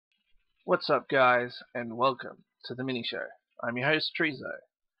What's up, guys, and welcome to the mini show. I'm your host, Trezo.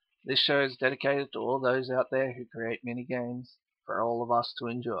 This show is dedicated to all those out there who create mini games for all of us to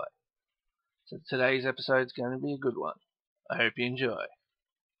enjoy. So today's episode is going to be a good one. I hope you enjoy.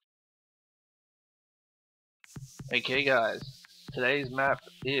 Okay, guys, today's map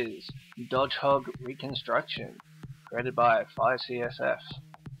is Dodgehog Reconstruction, created by 5CSF,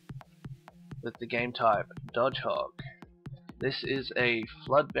 with the game type Dodgehog. This is a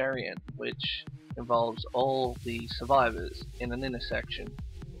flood variant which involves all the survivors in an intersection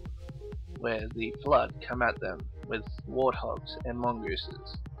where the flood come at them with warthogs and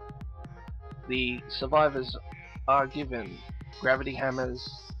mongooses. The survivors are given gravity hammers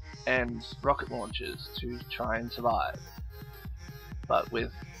and rocket launchers to try and survive. But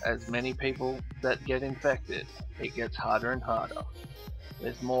with as many people that get infected, it gets harder and harder,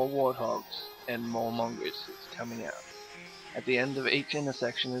 with more warthogs and more mongooses coming out. At the end of each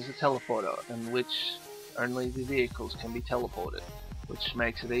intersection is a teleporter, in which only the vehicles can be teleported, which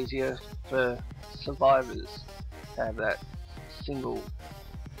makes it easier for survivors to have that single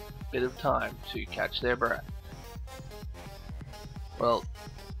bit of time to catch their breath. Well,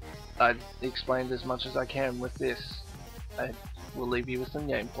 I've explained as much as I can with this. I will leave you with some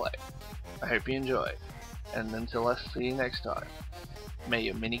gameplay. I hope you enjoy, and until I see you next time, may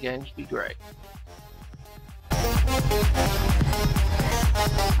your minigames be great.